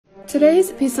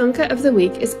Today's Pysanka of the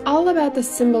Week is all about the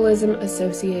symbolism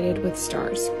associated with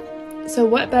stars. So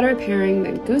what better pairing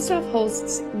than Gustav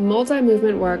Holst's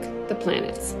multi-movement work, The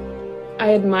Planets?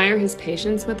 I admire his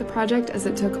patience with the project as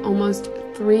it took almost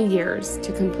 3 years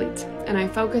to complete, and I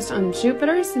focused on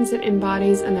Jupiter since it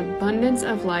embodies an abundance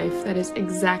of life that is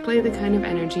exactly the kind of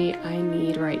energy I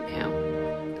need right now.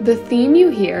 The theme you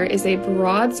hear is a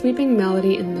broad sweeping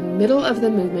melody in the middle of the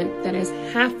movement that is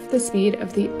half the speed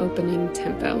of the opening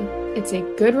tempo. It's a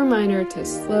good reminder to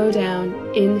slow down,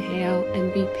 inhale,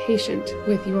 and be patient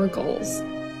with your goals.